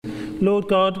Lord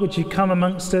God, would you come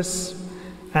amongst us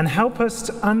and help us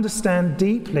to understand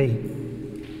deeply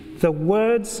the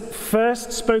words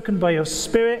first spoken by your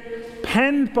Spirit,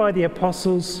 penned by the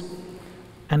apostles,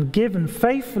 and given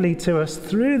faithfully to us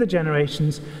through the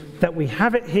generations, that we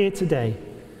have it here today.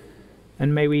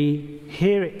 And may we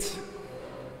hear it,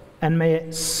 and may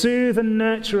it soothe and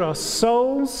nurture our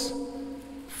souls,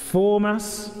 form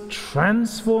us,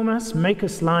 transform us, make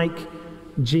us like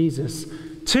Jesus,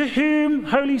 to whom,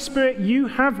 Holy Spirit, you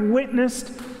have witnessed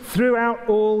throughout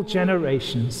all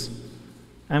generations.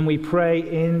 And we pray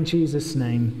in Jesus'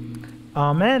 name.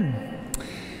 Amen.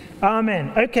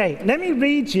 Amen. Okay, let me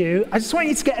read you. I just want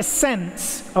you to get a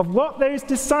sense of what those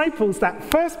disciples that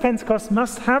first Pentecost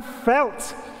must have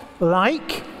felt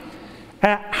like.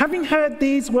 Having heard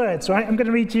these words, right? I'm going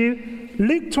to read you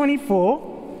Luke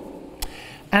 24.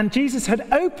 And Jesus had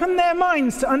opened their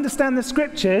minds to understand the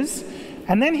scriptures.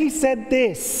 And then he said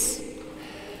this.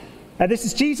 This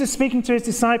is Jesus speaking to his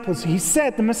disciples. He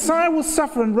said, the Messiah will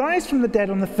suffer and rise from the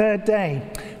dead on the third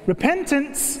day.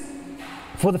 Repentance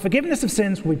for the forgiveness of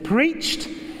sins will be preached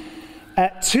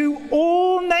to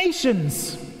all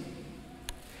nations,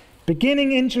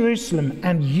 beginning in Jerusalem.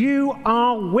 And you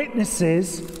are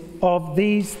witnesses of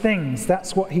these things.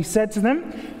 That's what he said to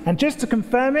them. And just to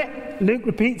confirm it, Luke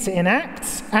repeats it in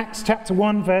Acts chapter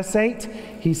 1, verse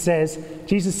 8.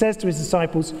 Jesus says to his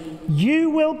disciples, you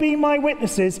will be my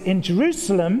witnesses in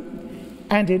Jerusalem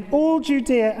and in all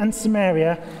Judea and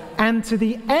Samaria and to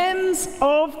the ends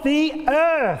of the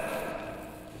earth.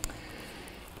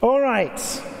 All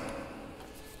right.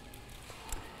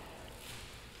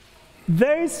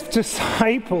 Those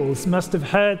disciples must have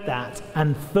heard that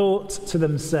and thought to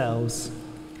themselves,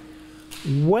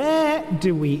 where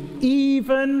do we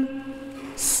even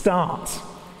start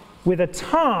with a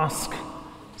task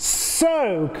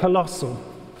so colossal?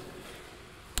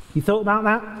 You thought about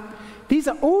that? These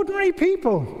are ordinary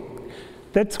people.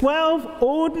 They're 12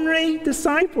 ordinary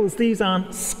disciples. These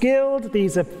aren't skilled.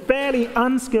 These are fairly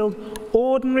unskilled,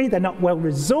 ordinary. They're not well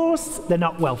resourced. They're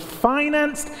not well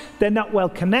financed. They're not well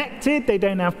connected. They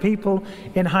don't have people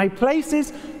in high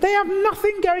places. They have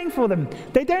nothing going for them.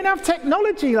 They don't have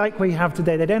technology like we have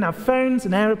today. They don't have phones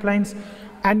and aeroplanes.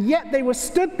 And yet they were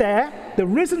stood there. The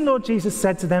risen Lord Jesus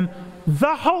said to them,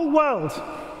 the whole world.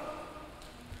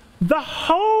 The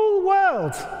whole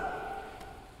world.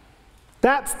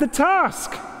 That's the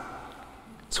task.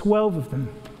 12 of them.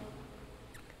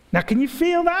 Now, can you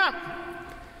feel that?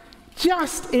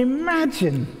 Just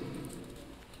imagine.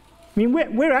 I mean,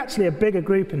 we're actually a bigger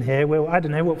group in here. Well, I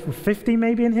don't know, what, 50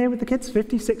 maybe in here with the kids?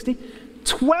 50, 60?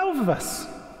 12 of us.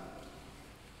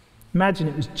 Imagine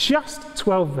it was just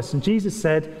 12 of us. And Jesus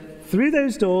said, through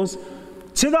those doors,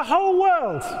 to the whole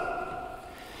world.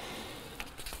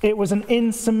 It was an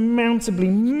insurmountably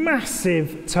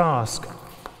massive task.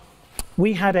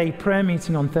 We had a prayer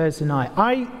meeting on Thursday night.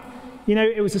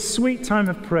 It was a sweet time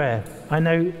of prayer. I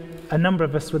know a number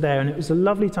of us were there, and it was a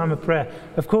lovely time of prayer.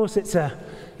 Of course, it's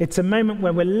a moment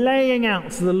where we're laying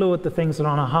out to the Lord the things that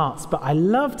are on our hearts, but I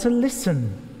love to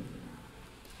listen.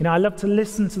 I love to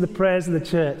listen to the prayers of the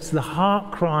church, to the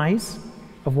heart cries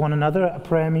of one another at a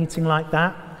prayer meeting like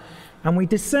that. And we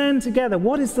discern together,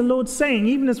 what is the Lord saying,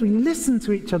 even as we listen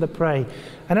to each other pray.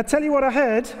 And I tell you what I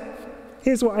heard.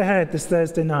 Here's what I heard this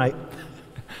Thursday night.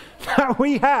 That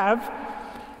we have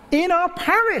in our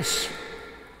parish,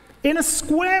 in a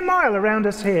square mile around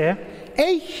us here,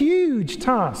 a huge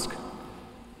task.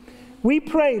 We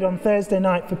prayed on Thursday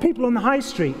night for people on the high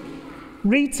street,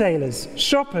 retailers,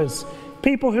 shoppers,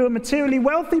 people who are materially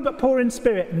wealthy but poor in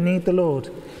spirit and need the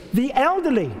Lord. The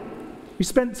elderly. We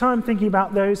spent time thinking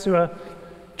about those who are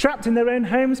trapped in their own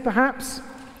homes, perhaps.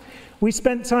 We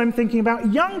spent time thinking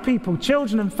about young people,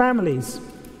 children and families.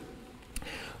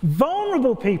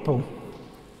 Vulnerable people.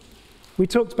 We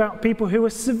talked about people who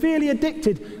are severely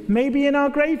addicted, maybe in our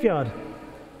graveyard.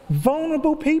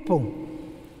 Vulnerable people.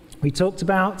 We talked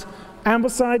about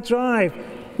Ambleside Drive.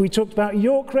 We talked about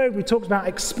York Road. We talked about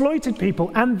exploited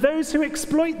people and those who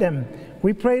exploit them.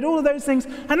 We prayed all of those things,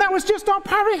 and that was just our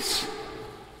parish.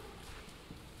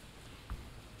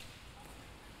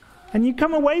 And you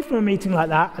come away from a meeting like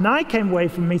that, and I came away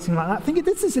from a meeting like that thinking,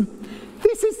 this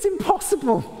is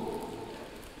impossible.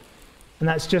 And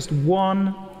that's just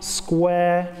 1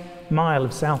 square mile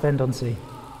of Southend-on-Sea.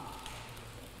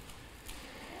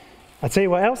 I'll tell you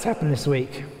what else happened this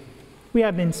week. We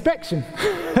had an inspection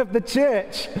of the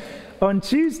church on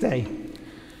Tuesday.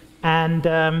 And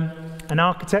an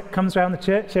architect comes around the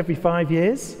church every 5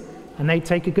 years, and they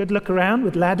take a good look around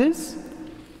with ladders.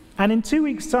 And in 2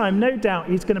 weeks' time, no doubt,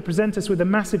 he's going to present us with a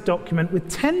massive document with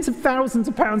tens of thousands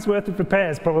of pounds worth of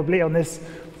repairs, probably, on this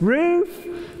roof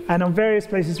and on various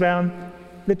places around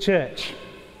the church.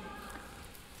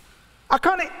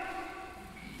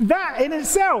 That in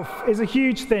itself is a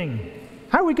huge thing.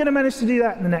 How are we going to manage to do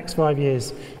that in the next 5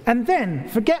 years? And then,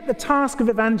 forget the task of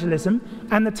evangelism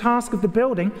and the task of the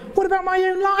building. What about my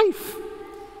own life?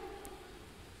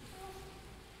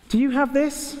 Do you have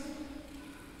this?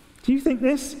 Do you think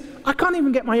this? I can't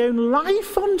even get my own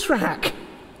life on track.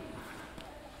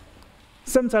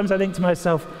 Sometimes I think to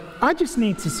myself, I just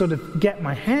need to sort of get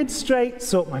my head straight,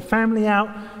 sort my family out,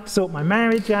 sort my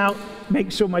marriage out,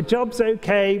 make sure my job's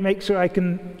okay, make sure I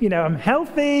can, I'm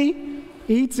healthy,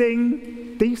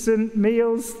 eating decent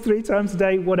meals 3 times a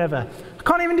day, whatever. I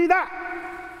can't even do that.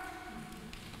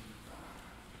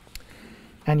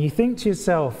 And you think to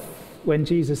yourself when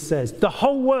Jesus says, the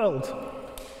whole world.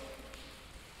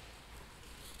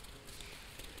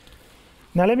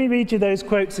 Now let me read you those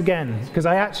quotes again, because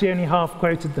I actually only half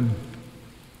quoted them.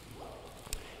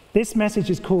 This message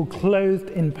is called Clothed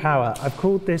in Power. I've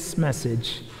called this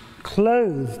message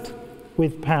Clothed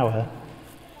with Power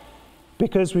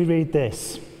because we read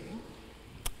this.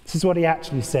 This is what he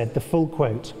actually said, the full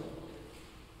quote.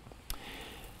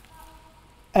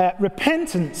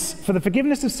 Repentance for the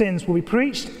forgiveness of sins will be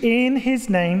preached in his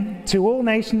name to all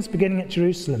nations beginning at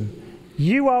Jerusalem.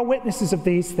 You are witnesses of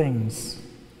these things.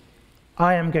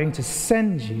 I am going to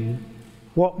send you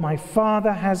what my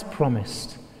Father has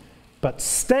promised. But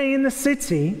stay in the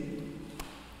city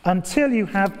until you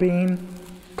have been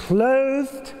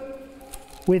clothed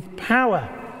with power.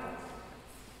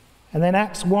 And then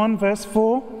Acts 1 verse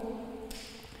 4.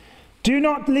 Do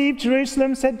not leave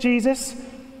Jerusalem, said Jesus,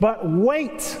 but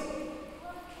wait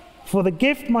for the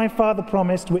gift my Father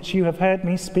promised, which you have heard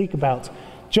me speak about.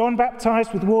 John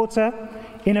baptized with water.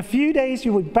 In a few days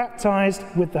you will be baptized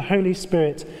with the Holy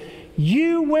Spirit.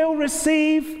 You will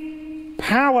receive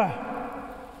power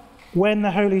when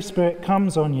the Holy Spirit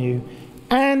comes on you,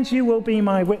 and you will be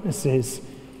my witnesses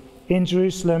in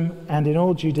Jerusalem and in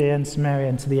all Judea and Samaria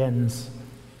and to the ends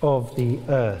of the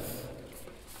earth.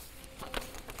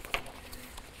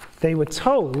 They were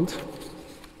told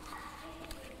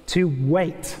to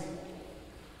wait.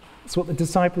 That's what the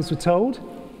disciples were told.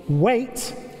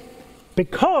 Wait,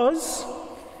 because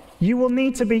you will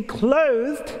need to be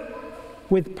clothed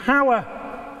with power.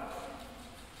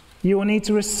 You will need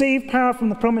to receive power from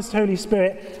the promised Holy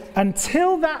Spirit.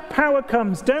 Until that power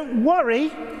comes, don't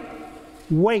worry,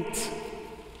 wait,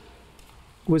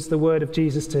 was the word of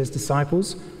Jesus to his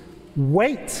disciples.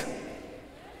 Wait.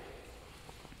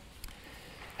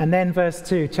 And then verse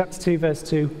 2, chapter 2, verse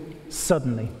 2,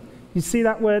 suddenly. You see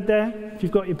that word there? If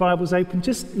you've got your Bibles open,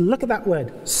 just look at that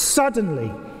word,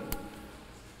 suddenly.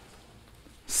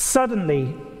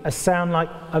 Suddenly, a sound like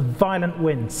a violent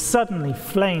wind. Suddenly,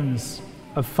 flames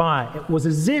of fire. It was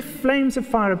as if flames of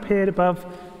fire appeared above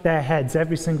their heads,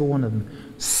 every single one of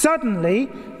them. Suddenly,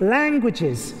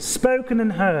 languages spoken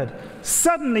and heard.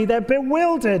 Suddenly, they're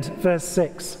bewildered, verse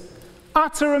 6.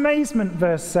 Utter amazement,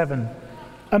 verse 7.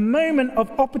 A moment of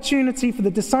opportunity for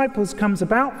the disciples comes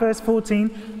about, verse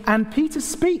 14, and Peter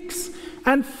speaks,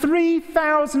 and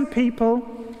 3,000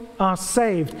 people are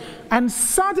saved. And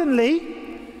suddenly,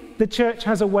 the church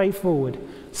has a way forward.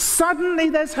 Suddenly,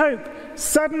 there's hope.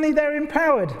 Suddenly they're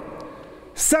empowered.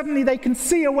 Suddenly they can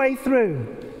see a way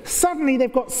through. Suddenly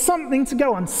they've got something to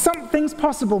go on. Something's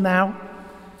possible now.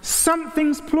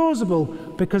 Something's plausible,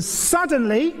 because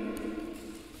suddenly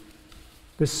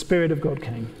the Spirit of God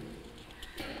came.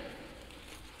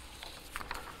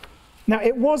 Now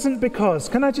it wasn't because,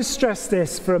 can I just stress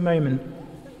this for a moment,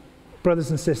 brothers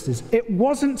and sisters? It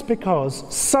wasn't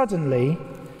because suddenly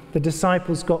the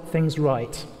disciples got things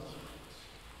right.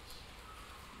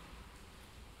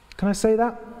 Can I say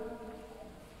that?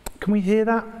 Can we hear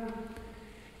that?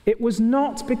 It was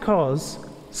not because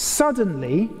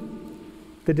suddenly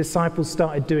the disciples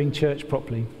started doing church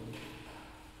properly.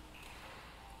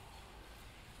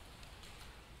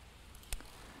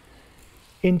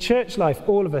 In church life,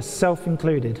 all of us,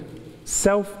 self-included,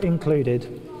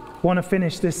 want to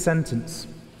finish this sentence.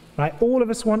 Right? All of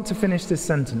us want to finish this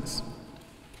sentence.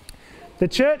 The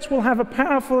church will have a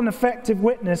powerful and effective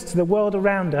witness to the world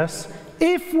around us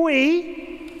if we...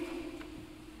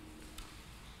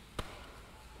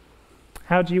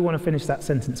 How do you want to finish that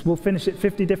sentence? We'll finish it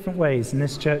 50 different ways in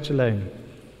this church alone.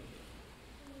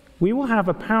 We will have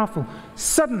a powerful...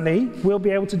 Suddenly, we'll be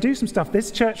able to do some stuff. This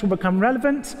church will become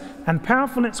relevant and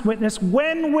powerful in its witness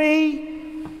when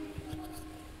we...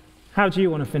 How do you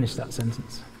want to finish that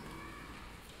sentence?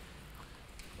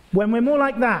 When we're more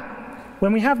like that.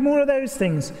 when we have more of those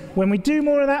things, when we do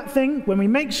more of that thing, when we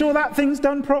make sure that thing's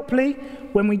done properly,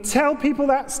 when we tell people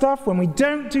that stuff, when we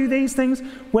don't do these things,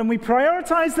 when we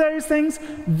prioritize those things,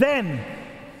 then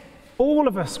all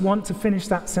of us want to finish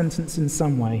that sentence in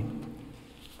some way.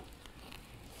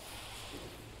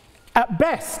 At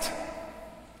best,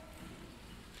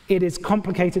 it is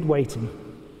complicated waiting.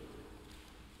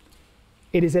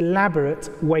 It is elaborate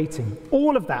waiting.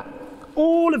 All of that,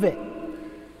 all of it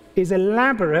is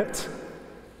elaborate,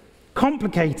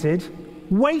 complicated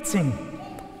waiting.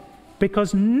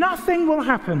 Because nothing will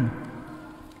happen,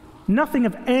 nothing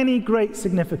of any great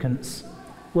significance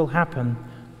will happen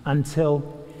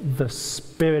until the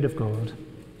Spirit of God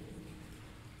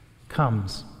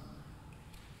comes.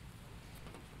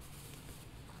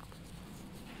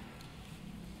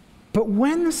 But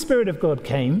when the Spirit of God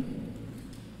came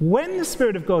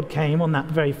on that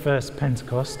very first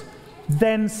Pentecost,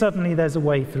 then suddenly there's a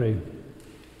way through.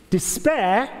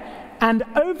 Despair and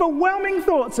overwhelming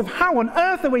thoughts of how on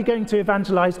earth are we going to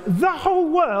evangelize the whole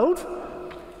world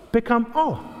become,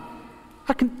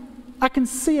 I can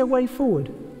see a way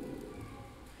forward.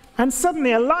 And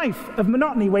suddenly a life of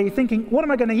monotony where you're thinking, what am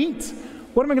I going to eat?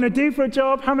 What am I going to do for a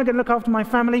job? How am I going to look after my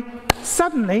family?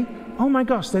 Suddenly, oh my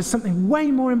gosh, there's something way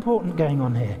more important going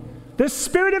on here. The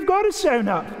Spirit of God has shown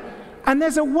up, and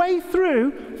there's a way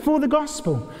through for the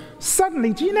gospel.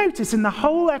 Suddenly, do you notice in the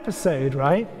whole episode,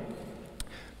 right?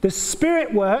 The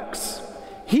Spirit works,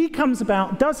 he comes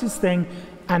about, does his thing,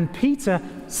 and Peter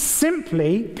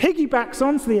simply piggybacks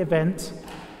onto the event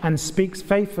and speaks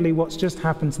faithfully what's just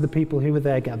happened to the people who were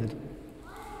there gathered.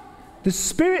 The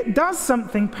Spirit does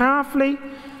something powerfully,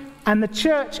 and the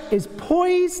church is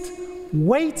poised,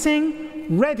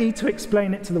 waiting, ready to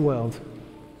explain it to the world.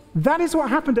 That is what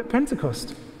happened at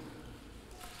Pentecost.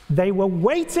 They were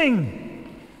waiting.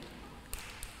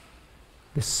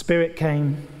 The Spirit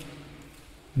came,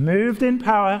 moved in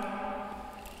power,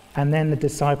 and then the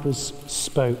disciples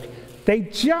spoke. They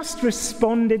just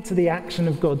responded to the action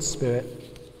of God's Spirit.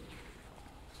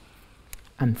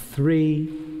 And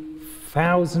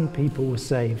 3,000 people were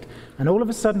saved. And all of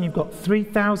a sudden you've got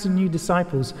 3,000 new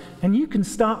disciples, and you can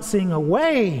start seeing a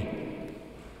way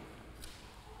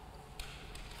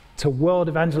to world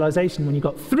evangelization. When you've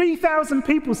got 3,000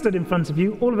 people stood in front of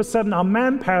you, all of a sudden our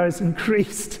manpower is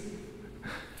increased,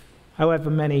 however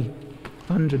many,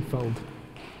 hundredfold.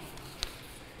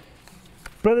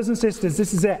 Brothers and sisters,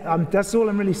 this is it. That's all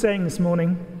I'm really saying this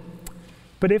morning.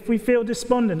 But if we feel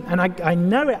despondent, and I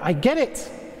know it, I get it,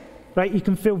 right? You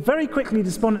can feel very quickly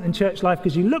despondent in church life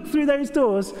because you look through those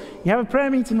doors, you have a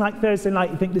prayer meeting like Thursday night,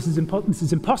 you think this is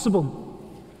impossible.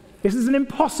 This is an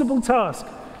impossible task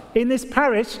in this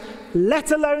parish,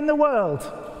 let alone the world.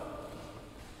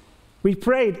 We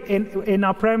prayed in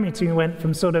our prayer meeting, we went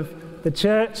from sort of the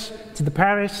church to the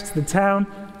parish to the town,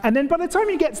 and then by the time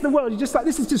you get to the world, you're just like,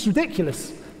 this is just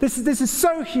ridiculous. This is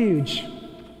so huge.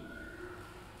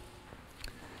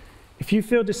 If you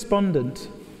feel despondent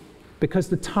because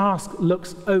the task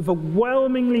looks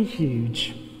overwhelmingly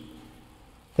huge,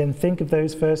 then think of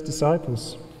those first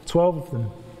disciples, 12 of them.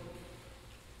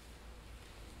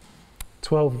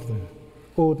 12 of them,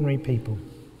 ordinary people.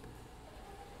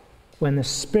 When the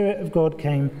Spirit of God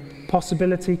came,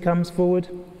 possibility comes forward,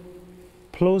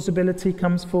 plausibility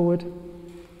comes forward,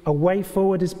 a way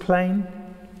forward is plain,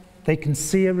 they can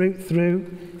see a route through.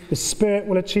 The Spirit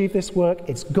will achieve this work.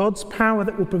 It's God's power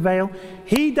that will prevail.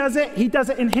 He does it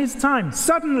in his time.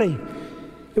 Suddenly.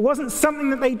 It wasn't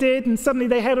something that they did and suddenly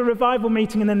they had a revival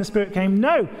meeting and then the Spirit came.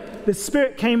 No, the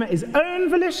Spirit came at his own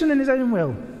volition and his own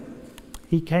will.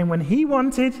 He came when he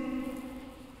wanted,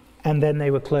 and then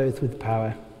they were clothed with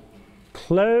power.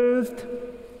 Clothed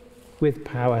with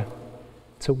power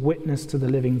to witness to the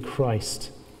living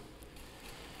Christ.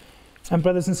 And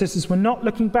brothers and sisters, we're not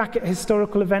looking back at a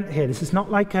historical event here. This is not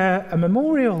like a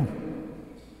memorial.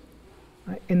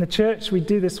 In the church, we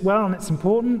do this well, and it's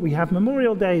important. We have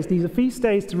memorial days. These are feast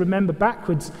days to remember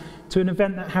backwards to an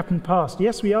event that happened past.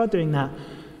 Yes, we are doing that.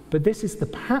 But this is the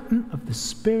pattern of the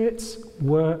Spirit's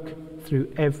work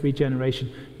through every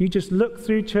generation. You just look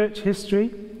through church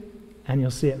history, and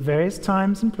you'll see at various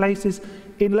times and places,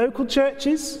 in local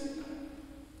churches,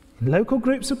 in local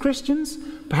groups of Christians,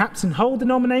 perhaps in whole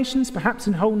denominations, perhaps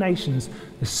in whole nations,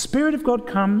 the Spirit of God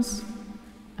comes,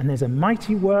 and there's a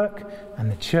mighty work, and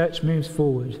the church moves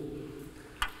forward.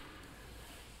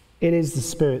 It is the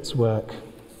Spirit's work.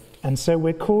 And so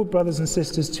we're called, brothers and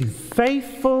sisters, to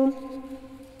faithful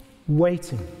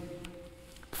waiting.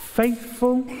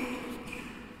 Faithful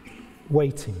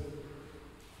waiting.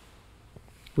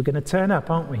 We're going to turn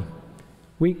up, aren't we?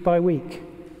 Week by week.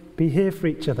 Be here for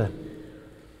each other.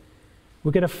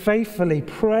 We're going to faithfully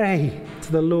pray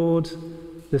to the Lord,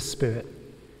 the Spirit.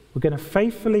 We're going to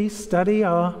faithfully study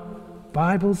our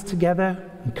Bibles together,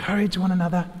 encourage one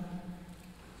another.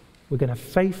 We're going to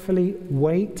faithfully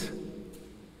wait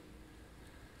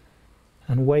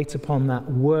and wait upon that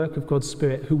work of God's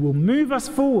Spirit who will move us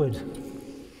forward.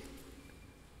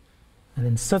 And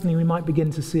then suddenly we might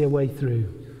begin to see a way through.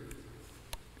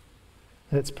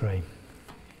 Let's pray.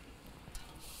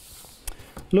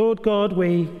 Lord God,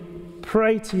 we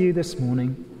pray to you this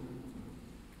morning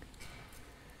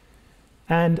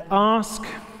and ask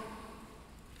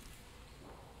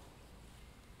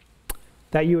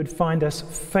that you would find us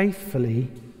faithfully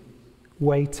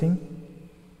waiting,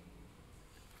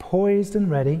 poised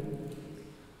and ready,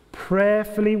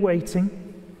 prayerfully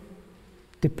waiting,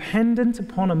 dependent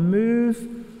upon a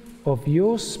move of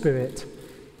your Spirit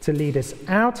to lead us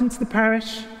out into the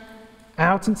parish,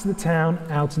 out into the town,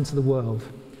 out into the world.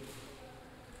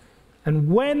 And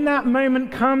when that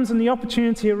moment comes and the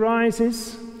opportunity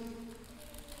arises,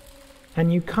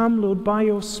 and you come, Lord, by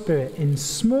your Spirit in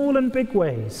small and big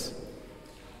ways,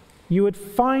 you would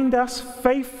find us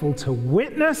faithful to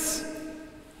witness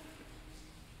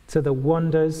to the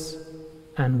wonders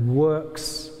and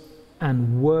works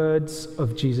and words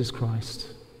of Jesus Christ.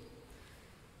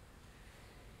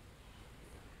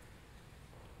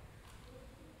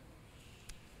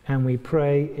 And we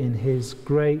pray in his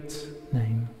great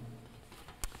name.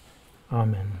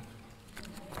 Amen.